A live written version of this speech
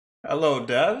Hello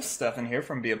devs, Stefan here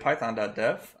from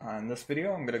beapython.dev. In this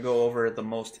video, I'm going to go over the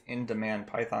most in-demand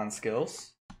Python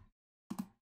skills.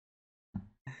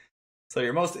 So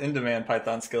your most in-demand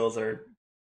Python skills are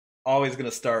always going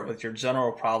to start with your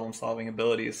general problem-solving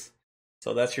abilities.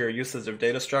 So that's your usage of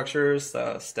data structures,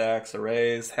 stacks,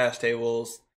 arrays, hash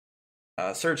tables,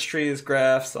 search trees,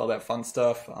 graphs, all that fun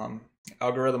stuff.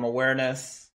 Algorithm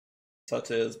awareness,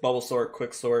 such as bubble sort,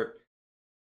 quick sort,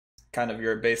 kind of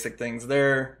your basic things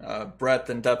there. Breadth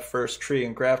and depth first tree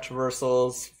and graph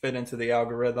traversals fit into the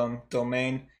algorithm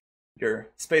domain. Your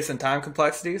space and time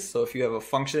complexities. So if you have a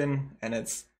function and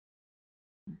it's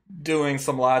doing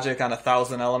some logic on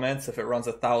 1,000 elements, if it runs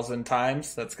 1,000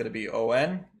 times, that's going to be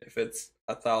on. If it's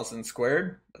 1,000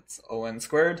 squared, that's on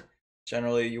squared.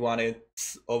 Generally, you want to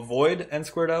avoid n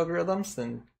squared algorithms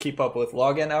and keep up with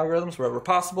log n algorithms wherever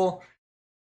possible.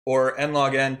 Or n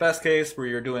log n, best case, where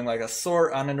you're doing like a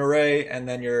sort on an array and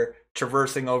then you're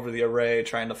traversing over the array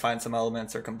trying to find some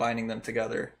elements or combining them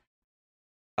together.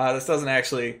 This doesn't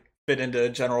actually fit into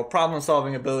general problem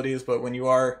solving abilities, but when you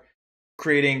are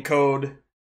creating code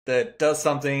that does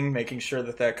something, making sure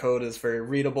that that code is very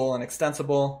readable and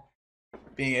extensible,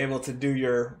 being able to do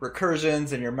your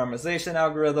recursions and your memorization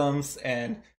algorithms,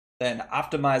 and then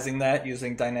optimizing that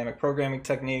using dynamic programming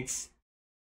techniques.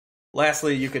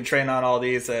 Lastly, you can train on all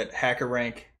these at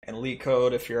HackerRank and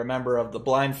LeetCode if you're a member of the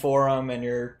Blind Forum and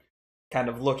you're kind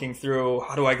of looking through,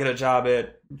 how do I get a job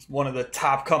at one of the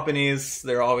top companies?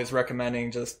 They're always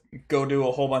recommending just go do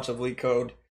a whole bunch of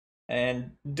LeetCode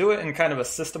and do it in kind of a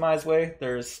systemized way.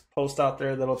 There's posts out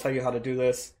there that'll tell you how to do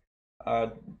this.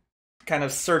 Kind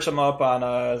of search them up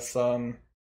on some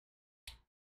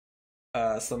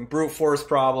brute force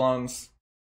problems,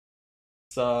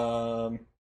 some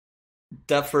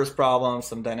depth first problems,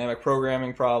 some dynamic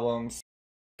programming problems.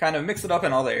 Kind of mix it up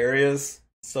in all the areas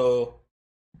so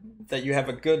that you have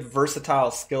a good versatile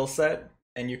skill set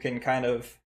and you can kind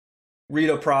of read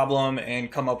a problem and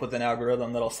come up with an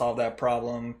algorithm that'll solve that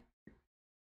problem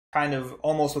kind of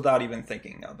almost without even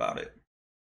thinking about it.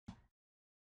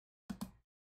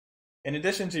 In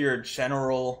addition to your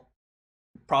general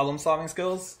problem solving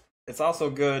skills, it's also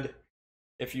good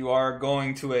if you are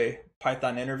going to a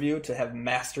Python interview to have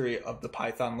mastery of the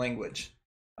Python language.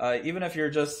 Even if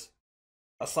you're just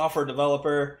a software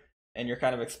developer and you're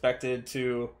kind of expected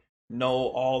to know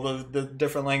all of the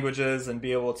different languages and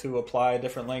be able to apply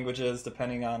different languages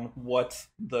depending on what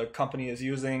the company is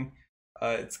using,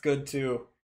 it's good to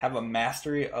have a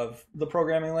mastery of the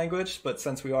programming language. But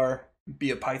since we are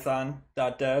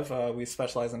beapython.dev, we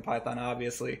specialize in Python,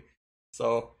 obviously.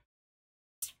 So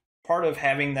part of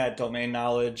having that domain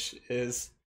knowledge is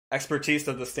expertise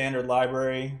of the standard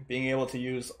library, being able to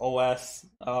use OS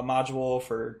module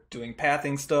for doing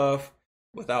pathing stuff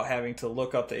without having to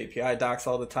look up the API docs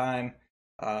all the time.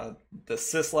 The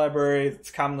sys library,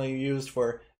 it's commonly used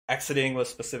for exiting with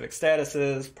specific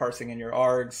statuses, parsing in your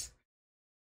args.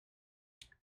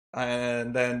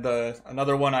 And then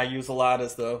another one I use a lot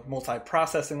is the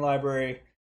multi-processing library.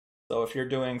 So if you're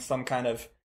doing some kind of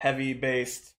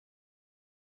heavy-based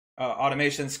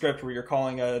automation script where you're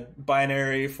calling a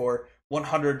binary for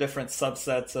 100 different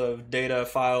subsets of data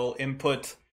file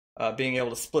input, being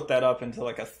able to split that up into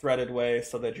like a threaded way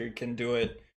so that you can do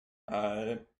it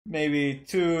maybe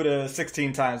 2 to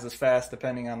 16 times as fast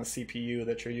depending on the CPU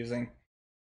that you're using.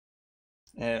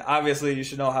 And obviously you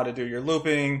should know how to do your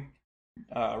looping,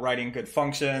 writing good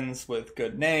functions with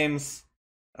good names,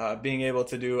 being able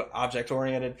to do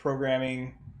object-oriented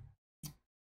programming.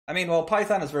 I mean, well,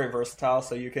 Python is very versatile,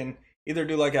 so you can either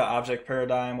do like an object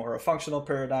paradigm or a functional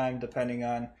paradigm, depending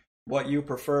on what you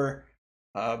prefer.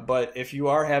 But if you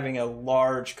are having a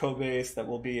large code base that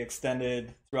will be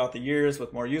extended throughout the years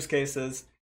with more use cases,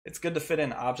 it's good to fit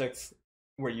in objects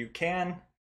where you can,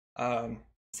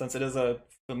 since it is a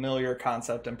familiar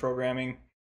concept in programming.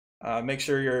 Make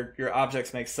sure your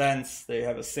objects make sense. They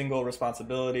have a single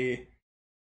responsibility.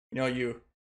 You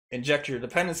inject your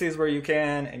dependencies where you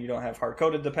can, and you don't have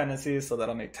hard-coded dependencies, so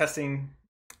that'll make testing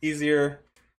easier.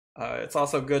 It's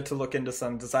also good to look into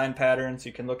some design patterns.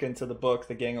 You can look into the book,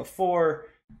 The Gang of Four.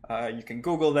 You can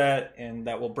Google that, and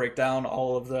that will break down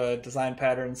all of the design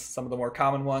patterns. Some of the more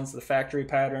common ones, the factory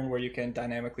pattern, where you can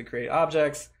dynamically create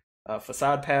objects,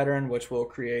 facade pattern, which will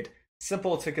create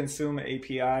simple-to-consume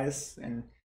APIs and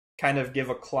kind of give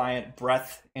a client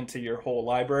breadth into your whole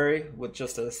library with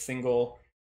just a single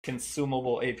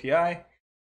consumable API.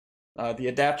 The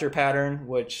adapter pattern,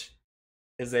 which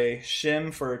is a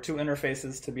shim for two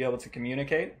interfaces to be able to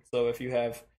communicate. So if you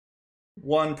have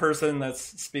one person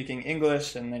that's speaking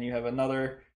English and then you have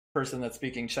another person that's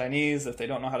speaking Chinese, if they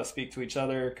don't know how to speak to each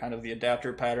other, kind of the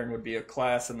adapter pattern would be a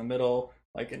class in the middle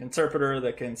like an interpreter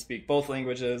that can speak both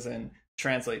languages and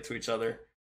translate to each other.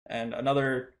 And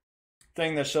another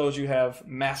thing that shows you have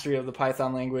mastery of the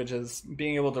Python language is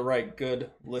being able to write good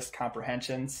list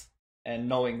comprehensions and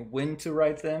knowing when to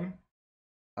write them.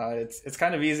 It's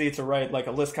kind of easy to write like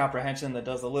a list comprehension that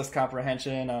does a list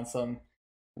comprehension on some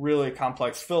really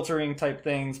complex filtering type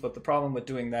things, but the problem with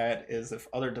doing that is if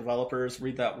other developers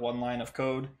read that one line of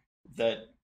code that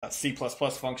a C++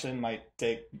 function might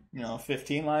take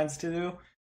 15 lines to do,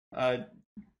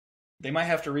 they might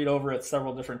have to read over it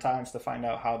several different times to find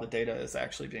out how the data is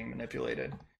actually being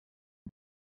manipulated.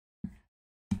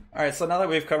 All right, so now that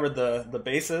we've covered the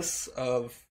basis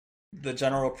of the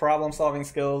general problem solving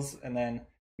skills and then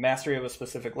mastery of a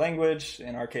specific language,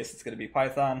 in our case it's going to be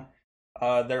Python,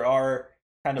 there are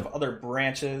kind of other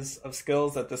branches of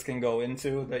skills that this can go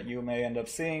into that you may end up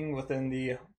seeing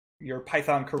within your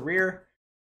Python career.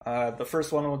 The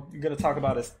first one we're going to talk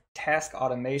about is task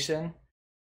automation.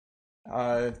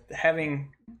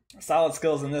 Having solid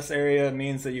skills in this area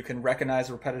means that you can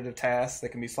recognize repetitive tasks that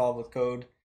can be solved with code.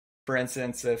 For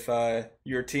instance, if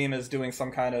your team is doing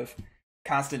some kind of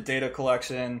constant data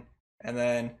collection and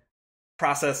then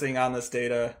processing on this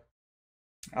data,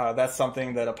 that's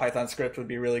something that a Python script would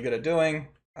be really good at doing.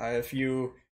 If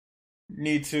you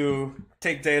need to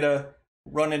take data,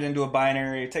 run it into a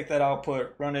binary, take that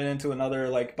output, run it into another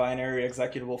like binary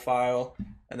executable file,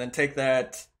 and then take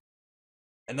that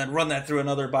and then run that through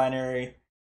another binary,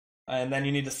 and then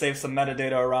you need to save some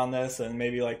metadata around this and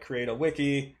maybe like create a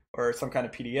wiki or some kind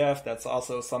of PDF. That's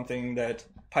also something that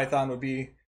Python would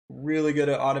be really good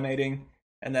at automating.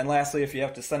 And then lastly, if you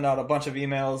have to send out a bunch of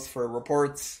emails for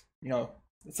reports,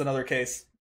 it's another case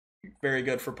very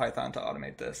good for Python to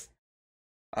automate this.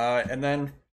 And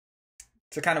then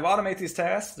to kind of automate these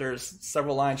tasks, there's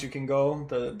several lines you can go.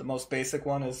 The most basic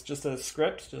one is just a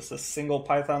script, just a single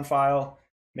Python file,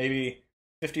 maybe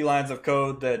 50 lines of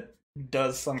code that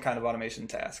does some kind of automation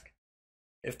task.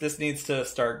 If this needs to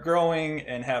start growing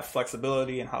and have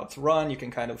flexibility in how it's run, you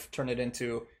can kind of turn it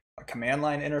into a command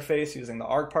line interface using the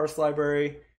argparse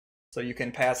library. So you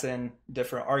can pass in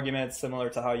different arguments similar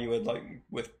to how you would like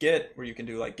with Git, where you can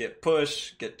do like git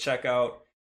push, git checkout,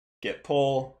 git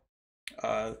pull.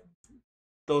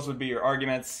 Those would be your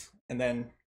arguments, and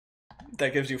then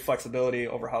that gives you flexibility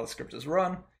over how the script is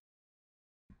run.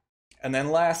 And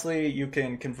then lastly, you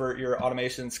can convert your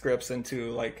automation scripts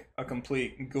into like a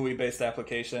complete GUI-based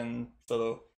application.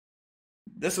 So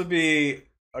this would be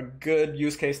a good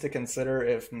use case to consider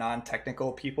if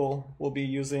non-technical people will be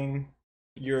using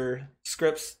your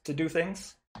scripts to do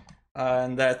things.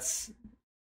 And that's,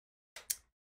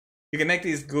 you can make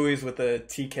these GUIs with the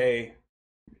TK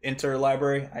inter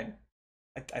library.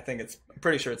 I think I'm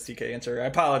pretty sure it's TK inter. I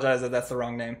apologize if that's the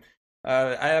wrong name.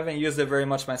 I haven't used it very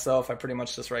much myself. I pretty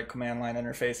much just write command line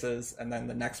interfaces. And then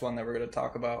the next one that we're going to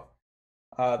talk about,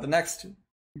 the next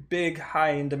big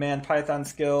high in demand Python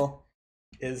skill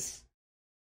is,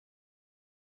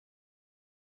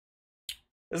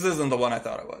 this isn't the one I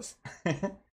thought it was.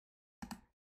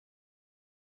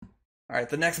 All right,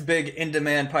 the next big in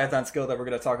demand Python skill that we're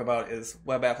going to talk about is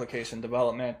web application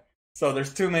development. So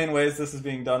there's two main ways this is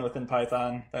being done within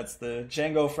Python. That's the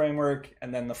Django framework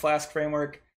and then the Flask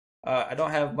framework. I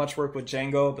don't have much work with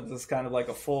Django, but this is kind of like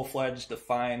a full-fledged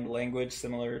defined language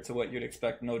similar to what you'd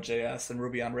expect Node.js and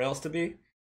Ruby on Rails to be.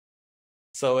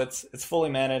 So it's fully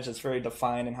managed. It's very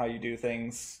defined in how you do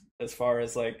things as far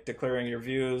as like declaring your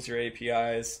views, your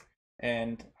APIs,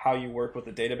 and how you work with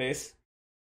the database.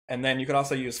 And then you can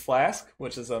also use Flask,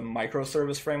 which is a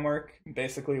microservice framework.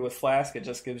 Basically with Flask, it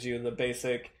just gives you the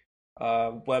basic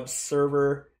web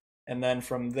server, and then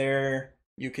from there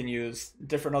you can use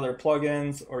different other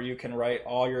plugins, or you can write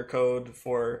all your code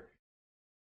for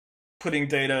putting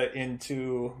data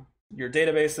into your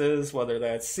databases, whether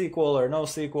that's SQL or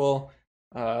NoSQL,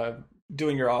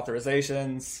 doing your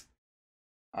authorizations.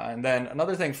 And then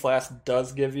another thing Flask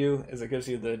does give you is it gives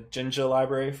you the Jinja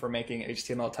library for making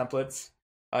HTML templates.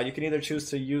 You can either choose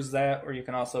to use that, or you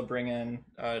can also bring in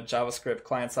JavaScript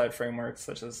client-side frameworks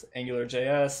such as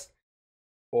AngularJS,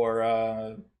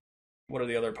 or what are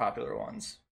the other popular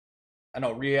ones? I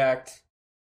know React,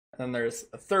 and then there's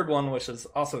a third one which is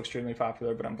also extremely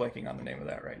popular, but I'm blanking on the name of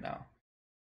that right now.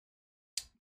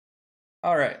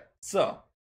 All right, so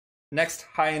next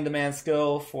high in demand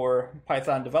skill for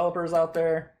Python developers out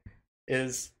there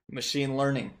is machine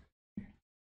learning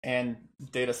and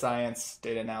data science,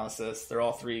 data analysis. They're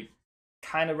all three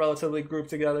kind of relatively grouped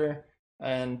together.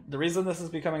 And the reason this is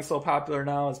becoming so popular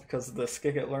now is because of the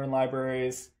scikit-learn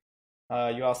libraries.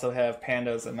 You also have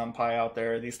pandas and NumPy out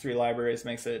there. These three libraries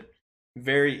makes it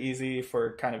very easy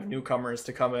for kind of newcomers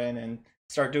to come in and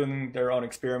start doing their own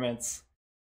experiments.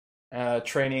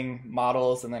 training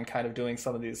models and then kind of doing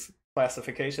some of these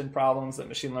classification problems that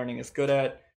machine learning is good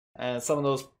at. And some of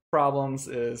those problems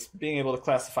is being able to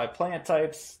classify plant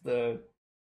types. The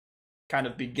kind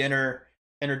of beginner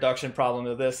introduction problem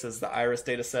to this is the iris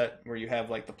data set, where you have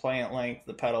like the plant length,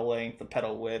 the petal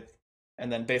width,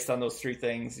 and then based on those three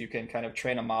things, you can kind of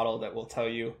train a model that will tell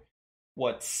you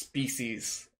what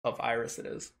species of iris it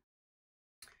is.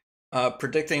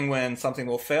 Predicting when something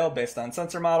will fail based on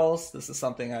sensor models. This is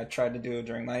something I tried to do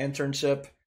during my internship.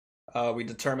 We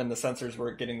determined the sensors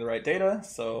weren't getting the right data,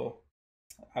 so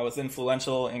I was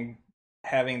influential in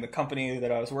having the company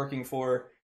that I was working for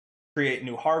create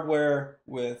new hardware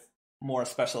with more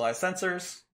specialized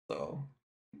sensors. So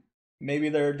maybe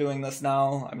they're doing this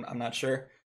now, I'm not sure.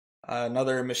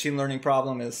 Another machine learning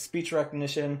problem is speech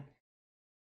recognition.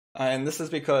 And this is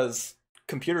because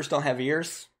computers don't have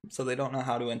ears, so they don't know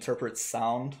how to interpret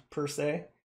sound per se.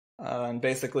 And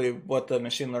basically what the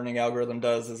machine learning algorithm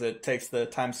does is it takes the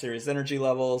time series energy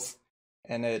levels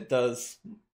and it does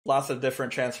lots of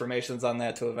different transformations on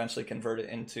that to eventually convert it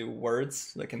into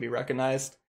words that can be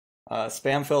recognized.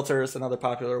 Spam filters, another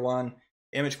popular one.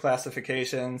 Image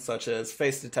classification, such as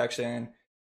face detection.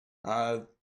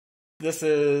 This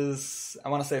is, I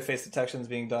want to say face detection is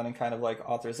being done in kind of like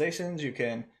authorizations. You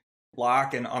can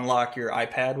lock and unlock your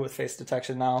iPad with face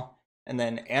detection now. And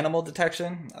then animal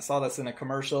detection. I saw this in a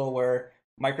commercial where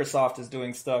Microsoft is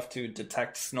doing stuff to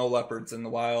detect snow leopards in the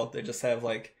wild. They just have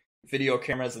like video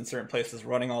cameras in certain places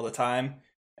running all the time.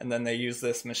 And then they use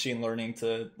this machine learning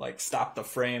to like stop the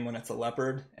frame when it's a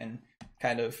leopard and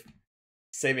kind of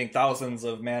saving thousands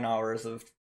of man hours of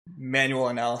manual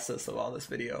analysis of all this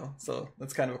video. So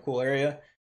that's kind of a cool area.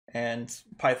 And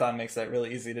Python makes that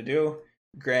really easy to do.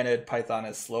 Granted, Python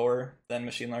is slower than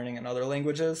machine learning in other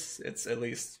languages. It's at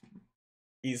least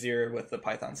easier with the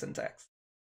Python syntax.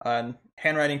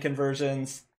 Handwriting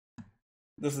conversions.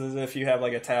 This is if you have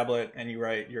like a tablet and you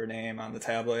write your name on the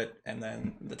tablet, and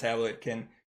then the tablet can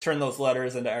turn those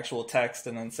letters into actual text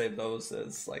and then save those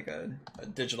as like a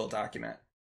digital document.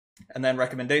 And then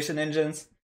recommendation engines.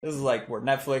 This is like where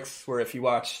Netflix, where if you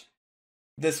watch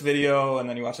this video and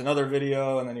then you watch another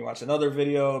video and then you watch another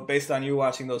video, based on you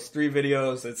watching those 3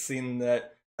 videos, it's seen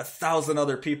that 1,000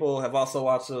 other people have also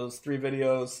watched those 3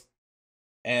 videos.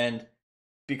 And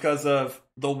because of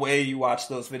the way you watch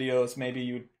those videos, maybe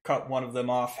you cut one of them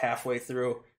off halfway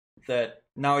through, that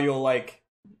now you'll like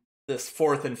this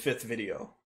 4th and 5th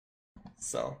video.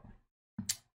 So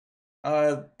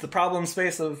the problem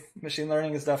space of machine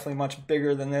learning is definitely much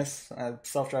bigger than this.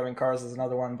 Self-driving cars is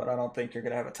another one, but I don't think you're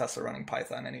going to have a Tesla running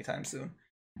Python anytime soon.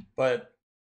 But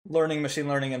learning machine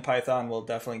learning in Python will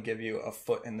definitely give you a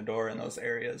foot in the door in those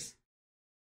areas.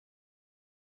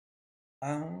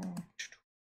 The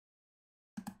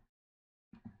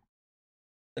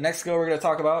next skill we're going to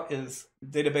talk about is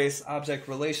database object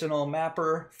relational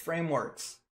mapper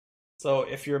frameworks. So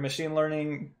if your machine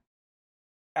learning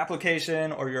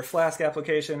application or your Flask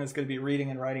application is going to be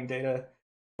reading and writing data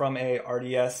from a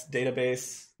RDS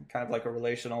database, kind of like a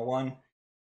relational one,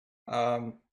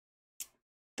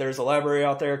 there's a library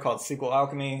out there called SQL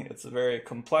Alchemy. It's a very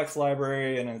complex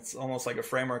library and it's almost like a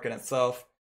framework in itself,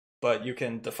 but you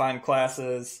can define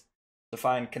classes,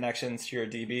 define connections to your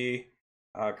DB,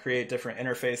 create different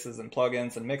interfaces and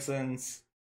plugins and mixins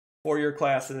for your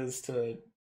classes to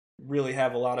really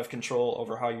have a lot of control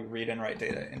over how you read and write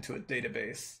data into a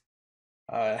database.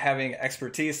 Having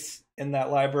expertise in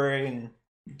that library and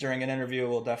during an interview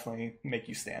will definitely make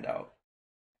you stand out.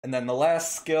 And then the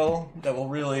last skill that will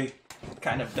really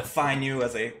kind of define you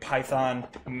as a Python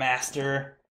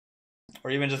master,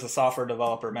 or even just a software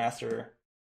developer master,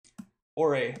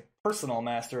 or a personal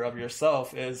master of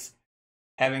yourself, is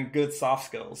having good soft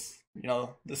skills. You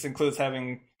know, this includes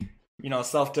having,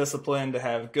 self-discipline to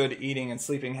have good eating and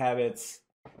sleeping habits,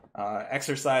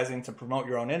 exercising to promote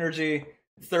your own energy.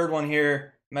 The third one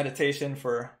here, meditation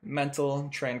for mental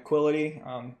tranquility.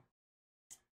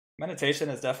 Meditation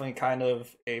is definitely kind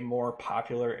of a more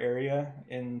popular area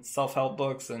in self-help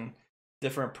books and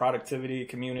different productivity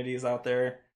communities out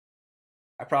there.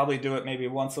 I probably do it maybe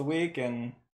once a week,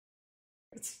 and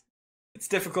it's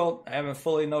difficult. I haven't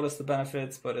fully noticed the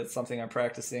benefits, but it's something I'm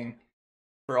practicing.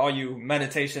 For all you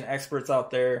meditation experts out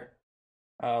there,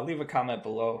 leave a comment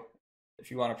below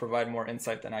if you want to provide more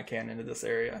insight than I can into this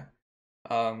area.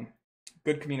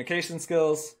 Good communication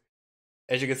skills.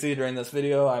 As you can see during this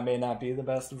video, I may not be the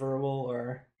best verbal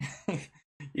or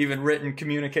even written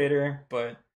communicator,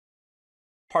 but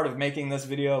part of making this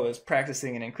video is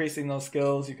practicing and increasing those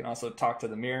skills. You can also talk to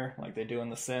the mirror like they do in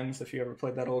The Sims if you ever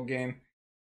played that old game.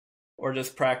 Or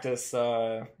just practice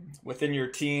within your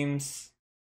teams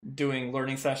doing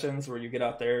learning sessions where you get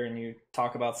out there and you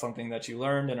talk about something that you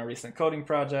learned in a recent coding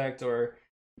project, or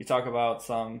you talk about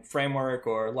some framework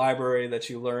or library that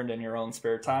you learned in your own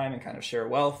spare time and kind of share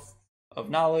wealth of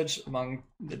knowledge among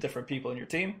the different people in your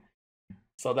team.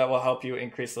 So that will help you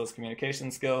increase those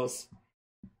communication skills.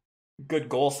 Good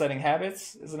goal setting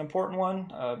habits is an important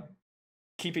one.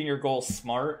 Keeping your goals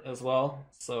smart as well.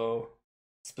 So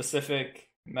specific,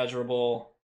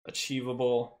 measurable,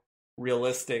 achievable,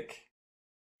 realistic,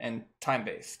 and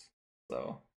time-based.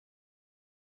 So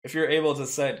if you're able to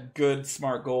set good,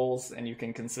 smart goals and you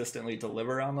can consistently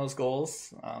deliver on those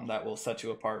goals, that will set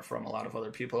you apart from a lot of other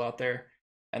people out there.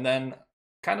 And then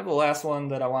kind of the last one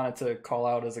that I wanted to call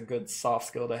out as a good soft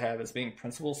skill to have is being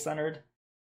principle-centered.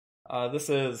 This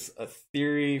is a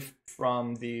theory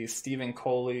from the Stephen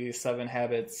Covey 7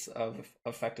 Habits of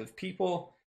Effective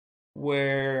People,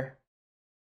 where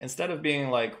instead of being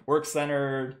like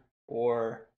work-centered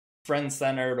or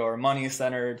friend-centered or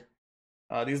money-centered,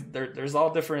 there's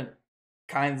all different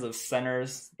kinds of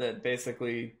centers that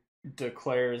basically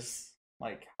declares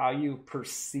like how you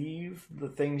perceive the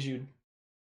things you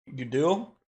do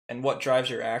and what drives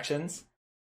your actions.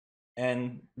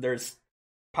 And there's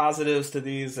positives to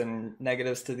these and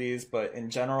negatives to these, but in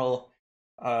general,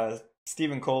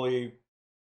 Stephen Covey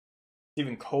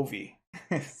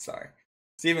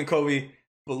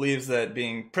believes that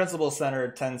being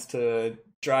principle-centered tends to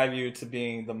drive you to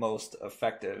being the most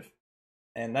effective.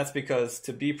 And that's because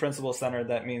to be principle-centered,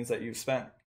 that means that you've spent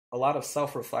a lot of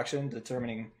self-reflection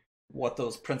determining what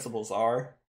those principles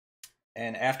are.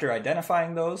 And after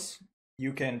identifying those,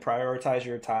 you can prioritize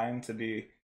your time to be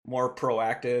more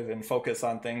proactive and focus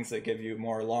on things that give you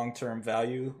more long-term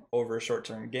value over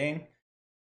short-term gain,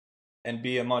 and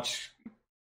be a much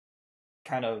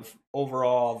kind of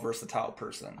overall versatile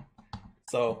person.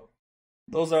 So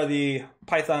those are the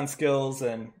Python skills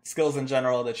and skills in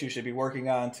general that you should be working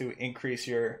on to increase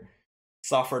your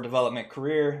software development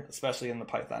career, especially in the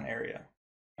Python area.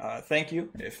 Thank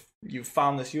you. If you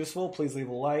found this useful, please leave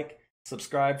a like,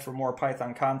 subscribe for more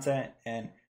Python content, and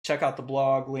check out the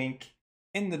blog link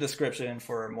in the description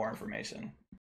for more information.